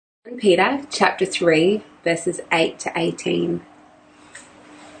1 Peter chapter 3 verses 8 to 18.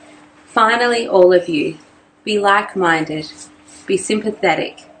 Finally, all of you, be like-minded, be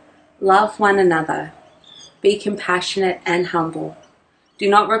sympathetic, love one another, be compassionate and humble. Do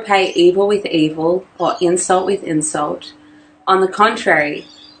not repay evil with evil or insult with insult. On the contrary,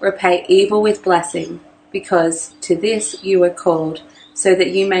 repay evil with blessing, because to this you were called, so that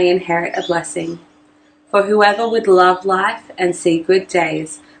you may inherit a blessing. For whoever would love life and see good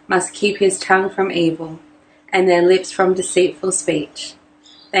days must keep his tongue from evil, and their lips from deceitful speech.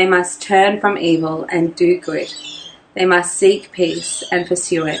 They must turn from evil and do good. They must seek peace and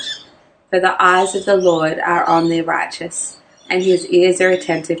pursue it. For the eyes of the Lord are on the righteous, and his ears are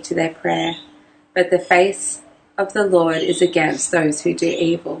attentive to their prayer. But the face of the Lord is against those who do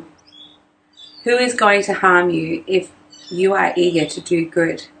evil. Who is going to harm you if you are eager to do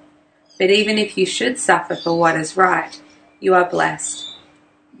good? But even if you should suffer for what is right, you are blessed.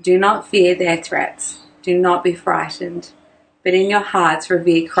 Do not fear their threats. Do not be frightened. But in your hearts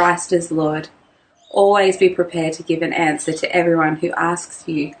revere Christ as Lord. Always be prepared to give an answer to everyone who asks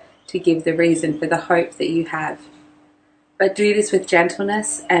you to give the reason for the hope that you have. But do this with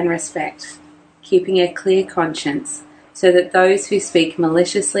gentleness and respect, keeping a clear conscience, so that those who speak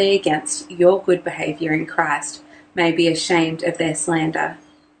maliciously against your good behavior in Christ may be ashamed of their slander.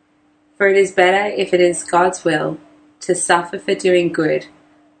 For it is better, if it is God's will, to suffer for doing good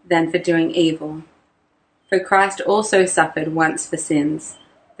than for doing evil. For Christ also suffered once for sins,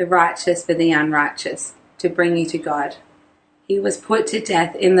 the righteous for the unrighteous, to bring you to God. He was put to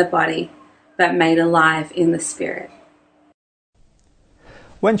death in the body, but made alive in the spirit.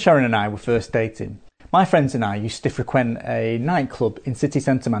 When Sharon and I were first dating, my friends and I used to frequent a nightclub in city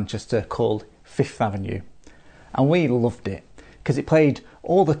centre Manchester called Fifth Avenue. And we loved it, because it played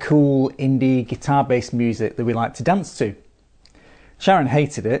all the cool indie guitar-based music that we liked to dance to. Sharon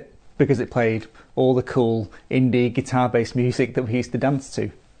hated it because it played all the cool indie guitar-based music that we used to dance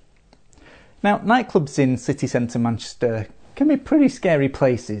to. Now, nightclubs in city centre Manchester can be pretty scary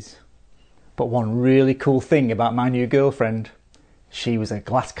places. But one really cool thing about my new girlfriend, she was a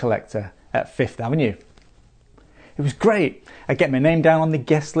glass collector at Fifth Avenue. It was great. I'd get my name down on the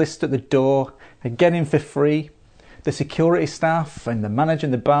guest list at the door, I'd get in for free. The security staff and the manager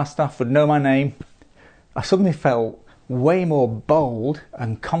and the bar staff would know my name. I suddenly felt way more bold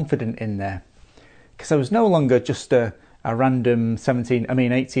and confident in there, because I was no longer just a random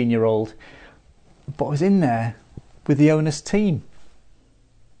 18-year-old, but I was in there with the owner's team.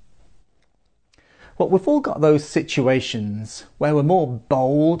 Well, we've all got those situations where we're more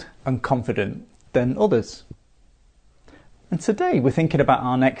bold and confident than others. And today we're thinking about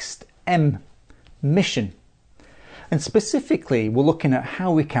our next M, mission. And specifically, we're looking at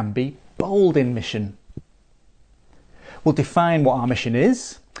how we can be bold in mission. We'll define what our mission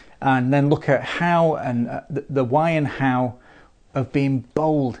is, and then look at how and the why and how of being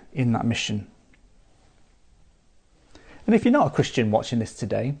bold in that mission. And if you're not a Christian watching this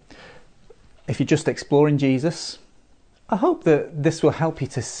today, if you're just exploring Jesus, I hope that this will help you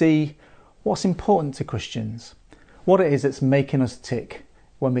to see what's important to Christians, what it is that's making us tick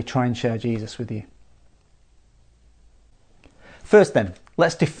when we try and share Jesus with you. First then,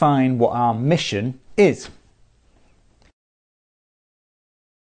 let's define what our mission is.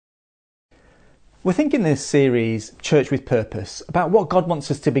 We're thinking this series, Church with Purpose, about what God wants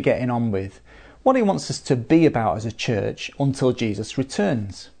us to be getting on with, what he wants us to be about as a church until Jesus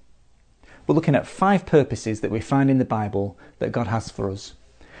returns. We're looking at 5 purposes that we find in the Bible that God has for us.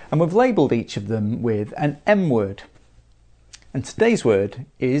 And we've labelled each of them with an M word. And today's word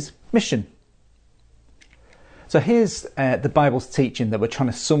is mission. So here's the Bible's teaching that we're trying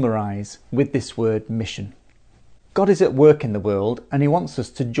to summarise with this word mission. God is at work in the world and he wants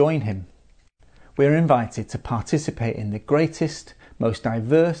us to join him. We're invited to participate in the greatest, most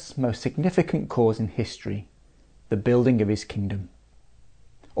diverse, most significant cause in history, the building of his kingdom.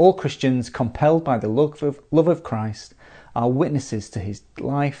 All Christians, compelled by the love of Christ, are witnesses to his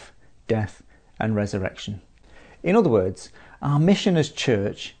life, death and resurrection. In other words, our mission as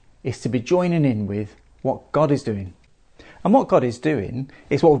church is to be joining in with what God is doing. And what God is doing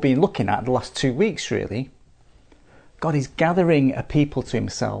is what we've been looking at the last 2 weeks really. God is gathering a people to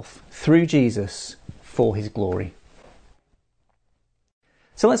himself through Jesus for his glory.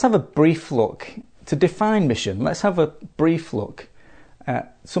 So let's have a brief look to define mission. Let's have a brief look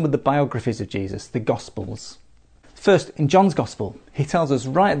at some of the biographies of Jesus, the Gospels. First, in John's Gospel, he tells us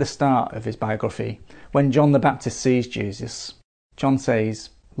right at the start of his biography, when John the Baptist sees Jesus, John says,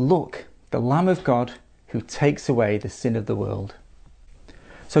 "Look, the Lamb of God who takes away the sin of the world."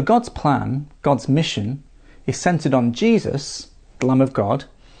 So God's plan, God's mission, is centred on Jesus, the Lamb of God,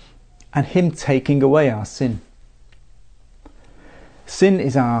 and him taking away our sin. Sin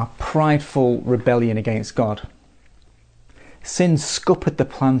is our prideful rebellion against God. Sin scuppered the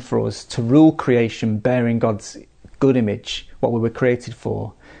plan for us to rule creation bearing God's good image, what we were created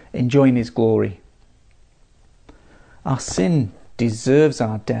for, enjoying his glory. Our sin deserves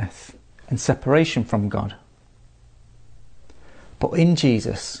our death and separation from God. But in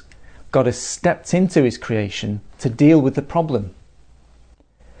Jesus, God has stepped into his creation to deal with the problem.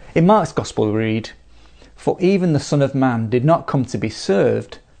 In Mark's Gospel we read, "For even the Son of Man did not come to be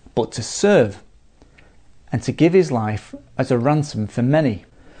served, but to serve, and to give his life as a ransom for many."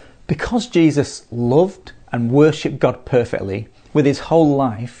 Because Jesus loved and worshipped God perfectly with his whole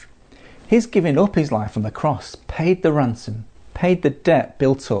life, his giving up his life on the cross paid the ransom, paid the debt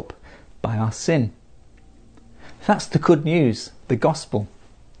built up by our sin. That's the good news, the gospel.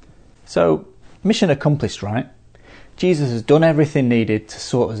 So, mission accomplished, right? Jesus has done everything needed to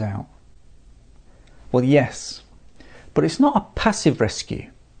sort us out. Well, yes, but it's not a passive rescue.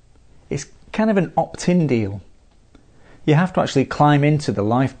 It's kind of an opt-in deal. You have to actually climb into the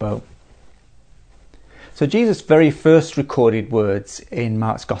lifeboat. So Jesus' very first recorded words in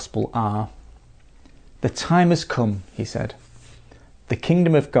Mark's Gospel are, "The time has come," he said. "The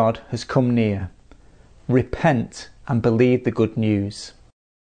kingdom of God has come near. Repent and believe the good news."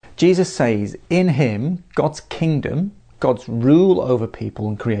 Jesus says in him, God's kingdom, God's rule over people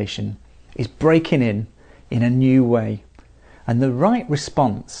and creation, is breaking in a new way. And the right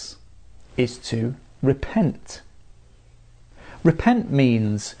response is to repent. Repent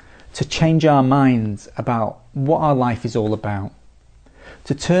means to change our minds about what our life is all about.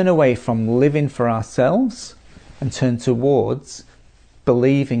 To turn away from living for ourselves and turn towards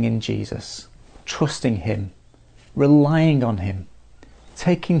believing in Jesus, trusting him, relying on him,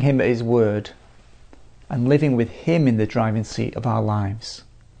 taking him at his word, and living with him in the driving seat of our lives.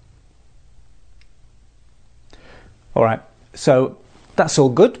 Alright, so that's all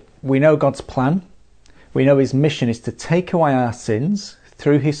good. We know God's plan. We know his mission is to take away our sins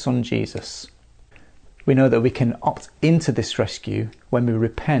through his son Jesus. We know that we can opt into this rescue when we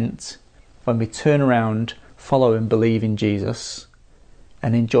repent, when we turn around, follow and believe in Jesus,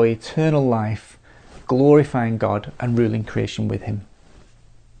 and enjoy eternal life, glorifying God and ruling creation with him.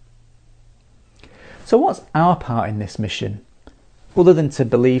 So what's our part in this mission, other than to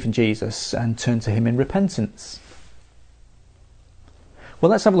believe in Jesus and turn to him in repentance? Well,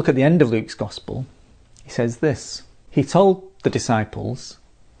 let's have a look at the end of Luke's Gospel. He says this, "He told the disciples,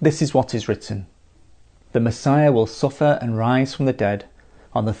 'This is what is written. The Messiah will suffer and rise from the dead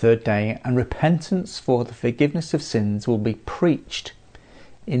on the third day, and repentance for the forgiveness of sins will be preached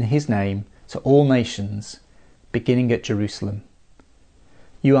in his name to all nations, beginning at Jerusalem.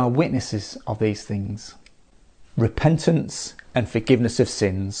 You are witnesses of these things.'" Repentance and forgiveness of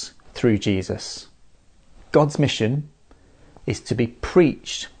sins through Jesus. God's mission is to be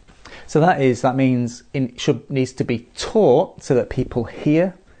preached. So that means it needs to be taught so that people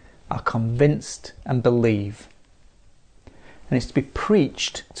hear, are convinced and believe. And it's to be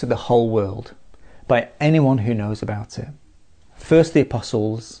preached to the whole world by anyone who knows about it. First the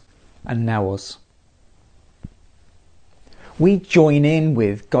apostles and now us. We join in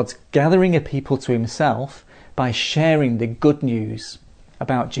with God's gathering of people to himself by sharing the good news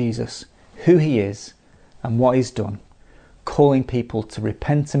about Jesus, who he is and what he's done, calling people to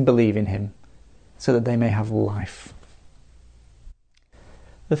repent and believe in him so that they may have life.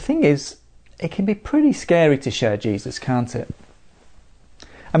 The thing is, it can be pretty scary to share Jesus, can't it?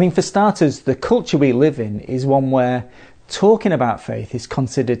 I mean, for starters, the culture we live in is one where talking about faith is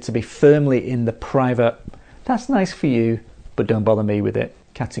considered to be firmly in the private, "that's nice for you, but don't bother me with it"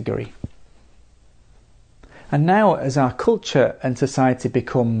 category. And now, as our culture and society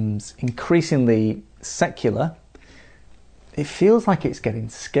becomes increasingly secular, it feels like it's getting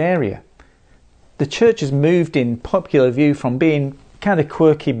scarier. The church has moved in popular view from being kind of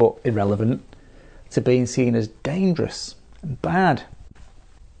quirky but irrelevant to being seen as dangerous and bad.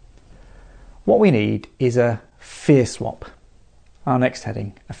 What we need is a fear swap. Our next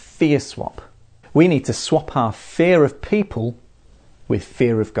heading, a fear swap. We need to swap our fear of people with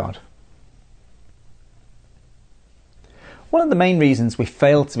fear of God. One of the main reasons we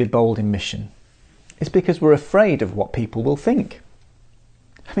fail to be bold in mission is because we're afraid of what people will think.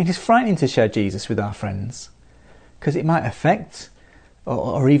 I mean, it's frightening to share Jesus with our friends because it might affect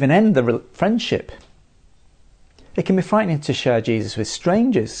or even end the friendship. It can be frightening to share Jesus with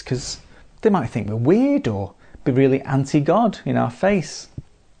strangers because they might think we're weird or be really anti-God in our face.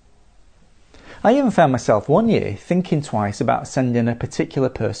 I even found myself one year thinking twice about sending a particular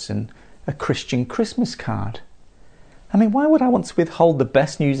person a Christian Christmas card. I mean, why would I want to withhold the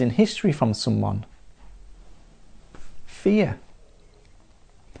best news in history from someone? Fear.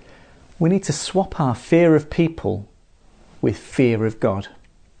 We need to swap our fear of people with fear of God.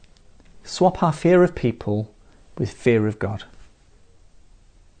 Swap our fear of people with fear of God.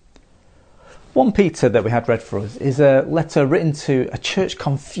 1 Peter that we had read for us is a letter written to a church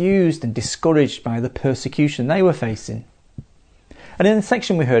confused and discouraged by the persecution they were facing. And in the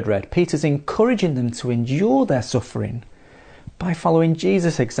section we heard read, Peter's encouraging them to endure their suffering by following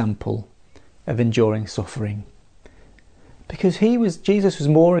Jesus' example of enduring suffering. Because Jesus was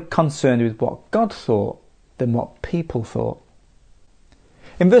more concerned with what God thought than what people thought.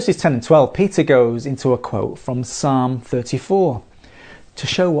 In verses 10 and 12, Peter goes into a quote from Psalm 34 to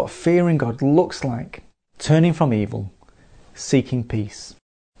show what fearing God looks like, turning from evil, seeking peace.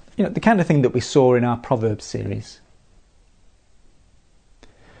 You know, the kind of thing that we saw in our Proverbs series.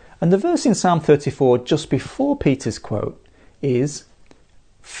 And the verse in Psalm 34 just before Peter's quote is,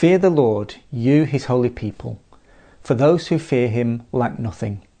 "Fear the Lord, you his holy people, for those who fear him lack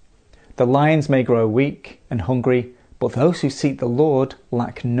nothing. The lions may grow weak and hungry, but those who seek the Lord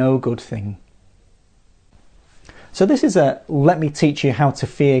lack no good thing." So this is a let me teach you how to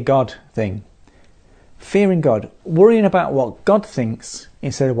fear God thing. Fearing God, worrying about what God thinks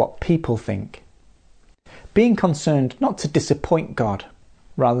instead of what people think. Being concerned not to disappoint God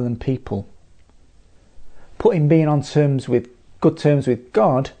rather than people. Putting being on good terms with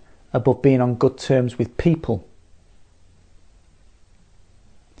God above being on good terms with people.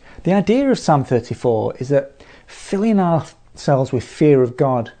 The idea of Psalm 34 is that filling ourselves with fear of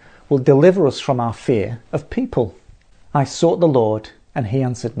God will deliver us from our fear of people. I sought the Lord and he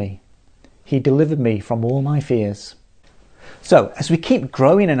answered me. He delivered me from all my fears. So, as we keep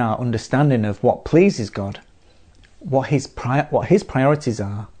growing in our understanding of what pleases God, what his priorities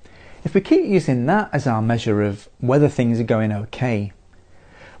are, if we keep using that as our measure of whether things are going okay,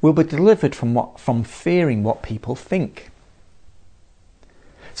 we'll be delivered from fearing what people think.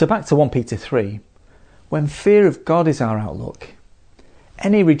 So back to 1 Peter 3, when fear of God is our outlook,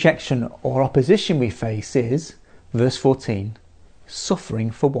 any rejection or opposition we face is, verse 14,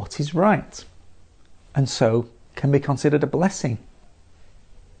 suffering for what is right, and so can be considered a blessing.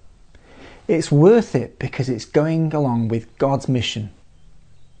 It's worth it because it's going along with God's mission.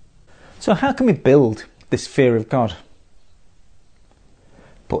 So how can we build this fear of God?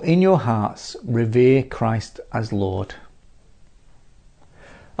 But in your hearts, revere Christ as Lord.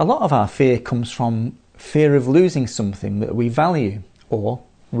 A lot of our fear comes from fear of losing something that we value or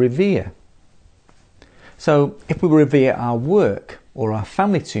revere. So if we revere our work or our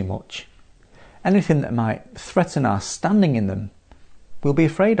family too much, anything that might threaten our standing in them, we'll be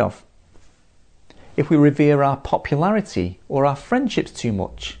afraid of. If we revere our popularity or our friendships too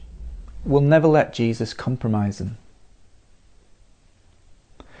much, we'll never let Jesus compromise them.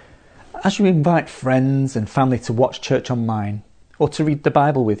 As you invite friends and family to watch church online or to read the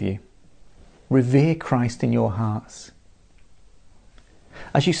Bible with you, revere Christ in your hearts.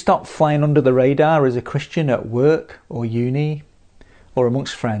 As you stop flying under the radar as a Christian at work or uni or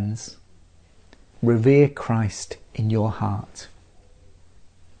amongst friends, revere Christ in your heart.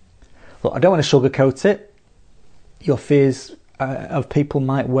 Look, I don't want to sugarcoat it. Your fears of people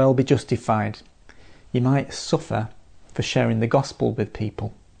might well be justified. You might suffer for sharing the gospel with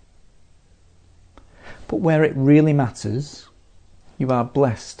people. But where it really matters, you are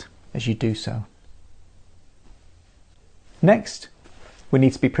blessed as you do so. Next, we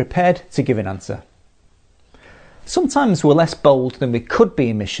need to be prepared to give an answer. Sometimes we're less bold than we could be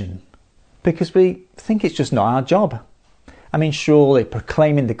in mission because we think it's just not our job. I mean, surely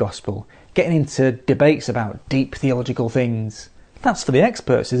proclaiming the gospel, getting into debates about deep theological things, that's for the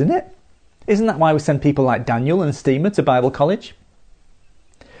experts, isn't it? Isn't that why we send people like Daniel and Steamer to Bible college?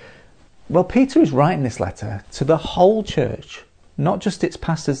 Well, Peter is writing this letter to the whole church, not just its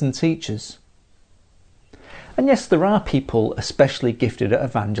pastors and teachers. And yes, there are people especially gifted at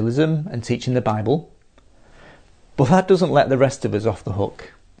evangelism and teaching the Bible, but that doesn't let the rest of us off the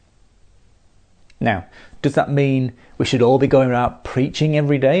hook. Now, does that mean we should all be going around preaching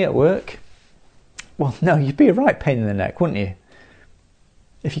every day at work? Well, no, you'd be a right pain in the neck, wouldn't you?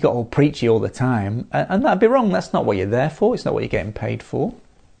 If you got all preachy all the time, and that'd be wrong. That's not what you're there for. It's not what you're getting paid for.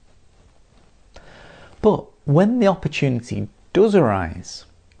 But when the opportunity does arise,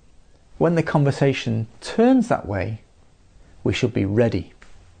 when the conversation turns that way, we should be ready.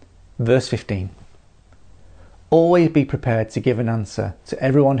 Verse 15. Always be prepared to give an answer to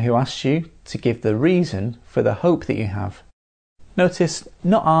everyone who asks you to give the reason for the hope that you have. Notice,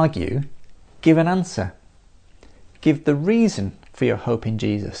 not argue, give an answer. Give the reason for your hope in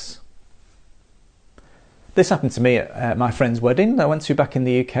Jesus. This happened to me at my friend's wedding that I went to back in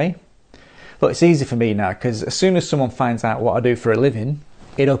the UK. Look, it's easy for me now because as soon as someone finds out what I do for a living,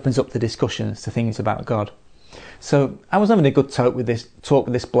 it opens up the discussions to things about God. So I was having a good talk with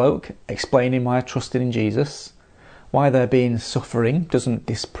this bloke, explaining why I trusted in Jesus, why there being suffering doesn't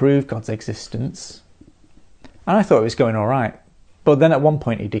disprove God's existence. And I thought it was going all right. But then at one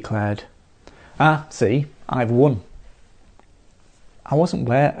point he declared, see, I've won. I wasn't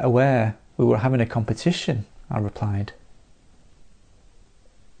aware we were having a competition, I replied.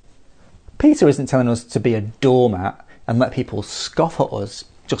 Peter isn't telling us to be a doormat and let people scoff at us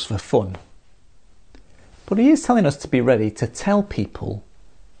just for fun. But he is telling us to be ready to tell people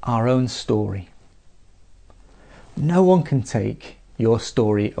our own story. No one can take your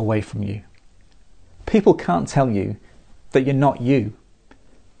story away from you. People can't tell you that you're not you.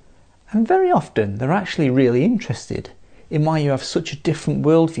 And very often they're actually really interested in why you have such a different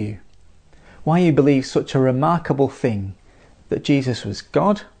worldview, why you believe such a remarkable thing that Jesus was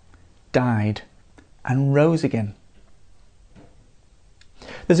God, died and rose again.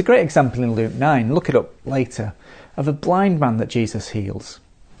 There's a great example in Luke 9, look it up later, of a blind man that Jesus heals.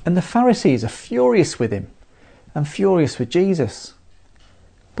 And the Pharisees are furious with him and furious with Jesus.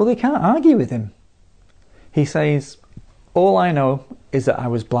 But they can't argue with him. He says, all I know is that I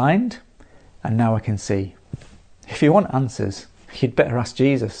was blind and now I can see. If you want answers, you'd better ask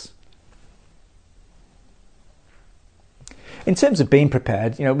Jesus. In terms of being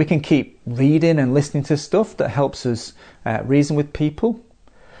prepared, we can keep reading and listening to stuff that helps us reason with people.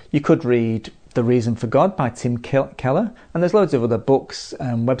 You could read The Reason for God by Tim Keller, and there's loads of other books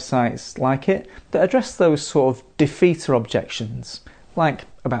and websites like it that address those sort of defeater objections, like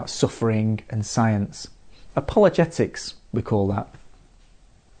about suffering and science. Apologetics, we call that.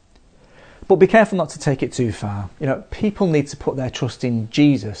 But be careful not to take it too far. People need to put their trust in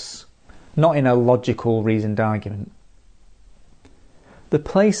Jesus, not in a logical, reasoned argument. The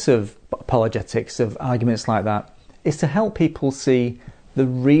place of apologetics, of arguments like that, is to help people see the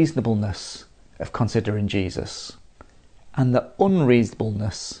reasonableness of considering Jesus and the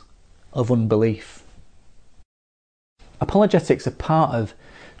unreasonableness of unbelief. Apologetics are part of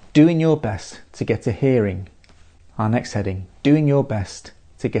doing your best to get a hearing. Our next heading, doing your best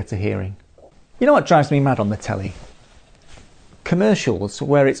to get a hearing. You know what drives me mad on the telly? Commercials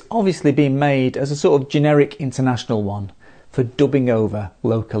where it's obviously been made as a sort of generic international one for dubbing over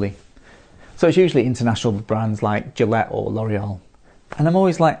locally. So it's usually international brands like Gillette or L'Oreal. And I'm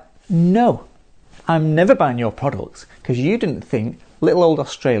always like, no, I'm never buying your products because you didn't think little old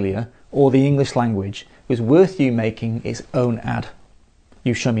Australia or the English language was worth you making its own ad.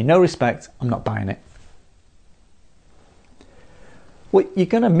 You show me no respect, I'm not buying it. Well, you're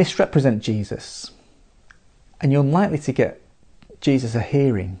going to misrepresent Jesus, and you're likely to get Jesus a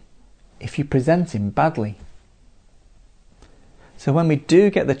hearing if you present him badly. So when we do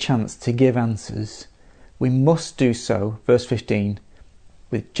get the chance to give answers, we must do so, verse 15,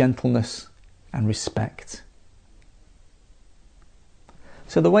 with gentleness and respect.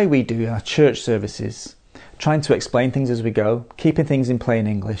 So the way we do our church services, trying to explain things as we go, keeping things in plain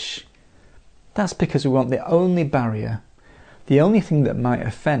English, that's because we want the only barrier, the only thing that might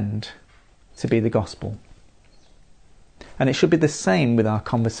offend, to be the gospel. And it should be the same with our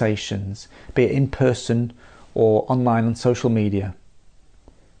conversations, be it in person or online on social media.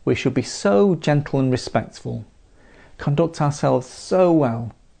 We should be so gentle and respectful, conduct ourselves so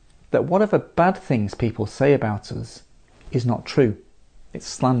well, that whatever bad things people say about us is not true. It's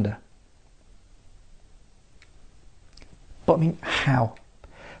slander. But how?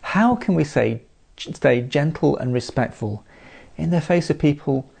 How can we stay gentle and respectful in the face of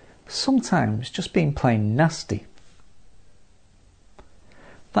people sometimes just being plain nasty?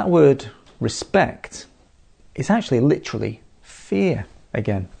 That word respect is actually literally fear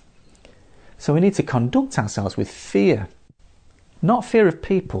again. So we need to conduct ourselves with fear. Not fear of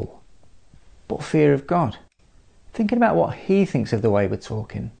people, but fear of God. Thinking about what he thinks of the way we're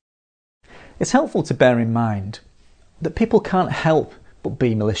talking. It's helpful to bear in mind that people can't help but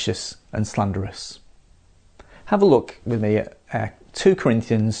be malicious and slanderous. Have a look with me at 2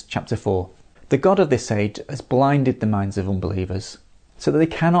 Corinthians chapter 4. The God of this age has blinded the minds of unbelievers, so that they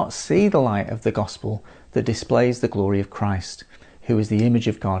cannot see the light of the gospel that displays the glory of Christ, who is the image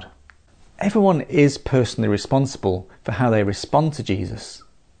of God. Everyone is personally responsible for how they respond to Jesus.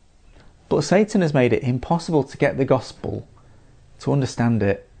 But Satan has made it impossible to get the gospel, to understand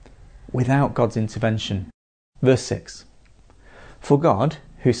it, without God's intervention. Verse 6. For God,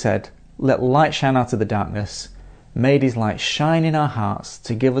 who said, "Let light shine out of the darkness," made his light shine in our hearts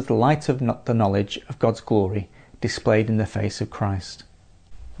to give us the light of the knowledge of God's glory displayed in the face of Christ.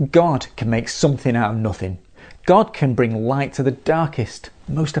 God can make something out of nothing. God can bring light to the darkest,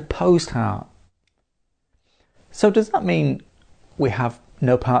 most opposed heart. So does that mean we have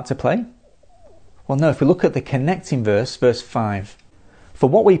no part to play? Well, no, if we look at the connecting verse, verse 5. For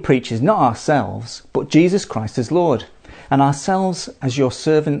what we preach is not ourselves, but Jesus Christ as Lord, and ourselves as your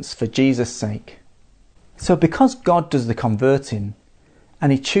servants for Jesus' sake. So because God does the converting,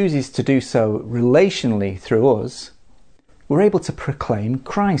 and he chooses to do so relationally through us, we're able to proclaim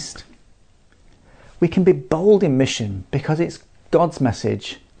Christ. We can be bold in mission because it's God's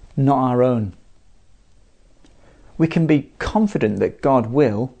message, not our own. We can be confident that God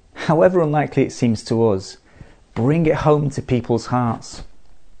will, however unlikely it seems to us, bring it home to people's hearts.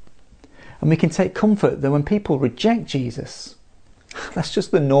 And we can take comfort that when people reject Jesus, that's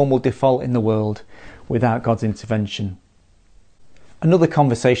just the normal default in the world without God's intervention. Another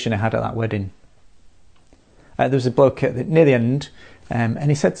conversation I had at that wedding. There was a bloke near the end, and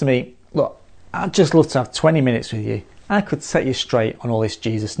he said to me, look, I'd just love to have 20 minutes with you. I could set you straight on all this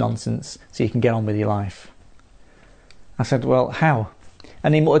Jesus nonsense so you can get on with your life. I said, well, how?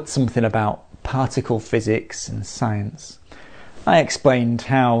 And he muttered something about particle physics and science. I explained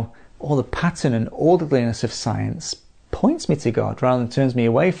how all the pattern and orderliness of science points me to God rather than turns me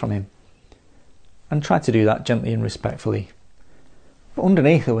away from him, and tried to do that gently and respectfully. But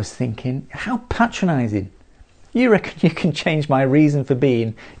underneath I was thinking, how patronising. You reckon you can change my reason for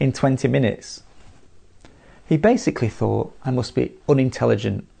being in 20 minutes? He basically thought I must be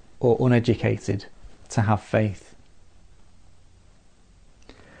unintelligent or uneducated to have faith.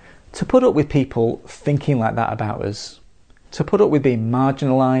 To put up with people thinking like that about us, to put up with being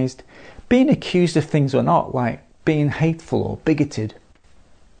marginalised, being accused of things or not, like being hateful or bigoted,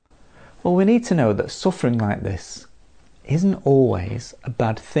 well, we need to know that suffering like this isn't always a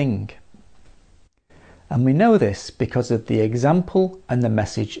bad thing. And we know this because of the example and the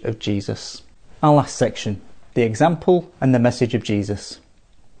message of Jesus. Our last section, the example and the message of Jesus.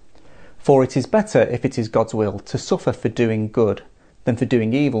 For it is better, if it is God's will, to suffer for doing good than for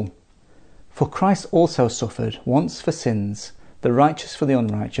doing evil. For Christ also suffered once for sins, the righteous for the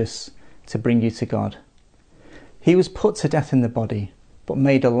unrighteous, to bring you to God. He was put to death in the body, but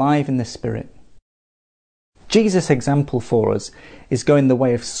made alive in the spirit. Jesus' example for us is going the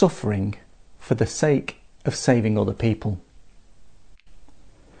way of suffering for the sake of saving other people.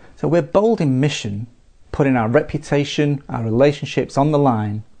 So we're bold in mission, putting our reputation, our relationships on the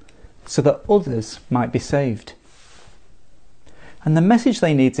line so that others might be saved. And the message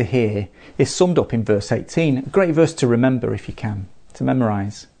they need to hear is summed up in verse 18, a great verse to remember if you can, to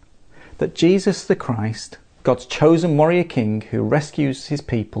memorise. That Jesus the Christ, God's chosen warrior king who rescues his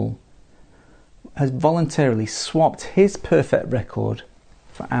people, has voluntarily swapped his perfect record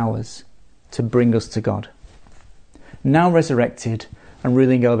for ours to bring us to God. Now resurrected and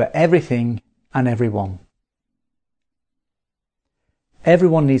ruling over everything and everyone.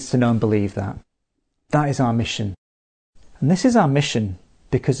 Everyone needs to know and believe that. That is our mission. And this is our mission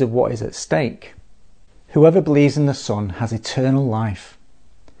because of what is at stake. Whoever believes in the Son has eternal life,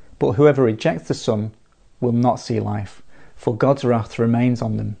 but whoever rejects the Son will not see life, for God's wrath remains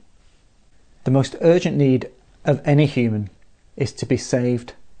on them. The most urgent need of any human is to be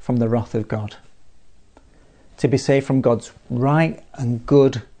saved from the wrath of God. To be saved from God's right and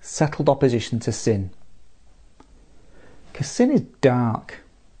good settled opposition to sin. Because sin is dark,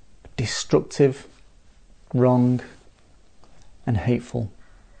 destructive, wrong, and hateful.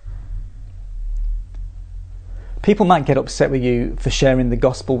 People might get upset with you for sharing the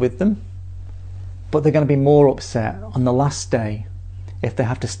gospel with them, but they're going to be more upset on the last day if they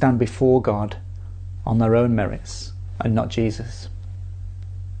have to stand before God on their own merits and not Jesus.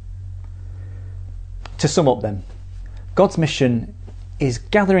 To sum up then, God's mission is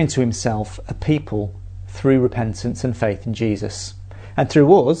gathering to himself a people through repentance and faith in Jesus. And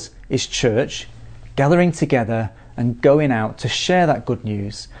through us, his church, gathering together and going out to share that good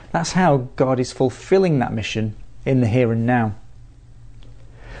news. That's how God is fulfilling that mission in the here and now.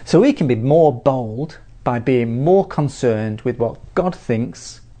 So we can be more bold by being more concerned with what God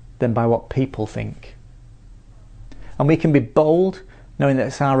thinks than by what people think. And we can be bold knowing that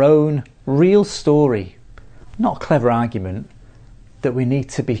it's our own real story, not a clever argument, that we need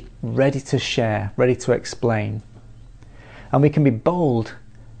to be ready to share, ready to explain. And we can be bold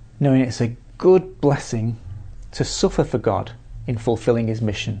knowing it's a good blessing to suffer for God in fulfilling his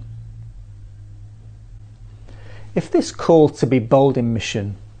mission. If this call to be bold in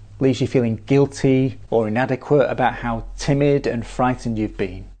mission leaves you feeling guilty or inadequate about how timid and frightened you've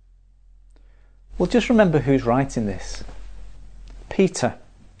been, well, just remember who's writing this. Peter,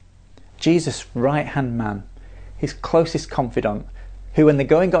 Jesus' right-hand man, his closest confidant, who when the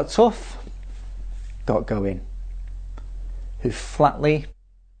going got tough, got going. who flatly,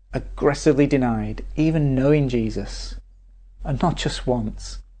 aggressively denied even knowing Jesus, and not just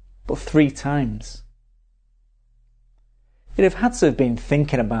once, but 3 times. He'd have had to have been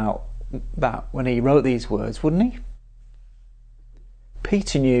thinking about that when he wrote these words, wouldn't he?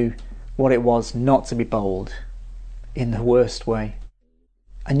 Peter knew what it was not to be bold in the worst way,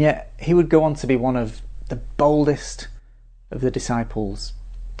 and yet he would go on to be one of the boldest of the disciples,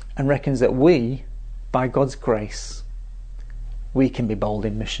 and reckons that we, by God's grace, we can be bold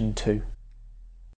in mission too.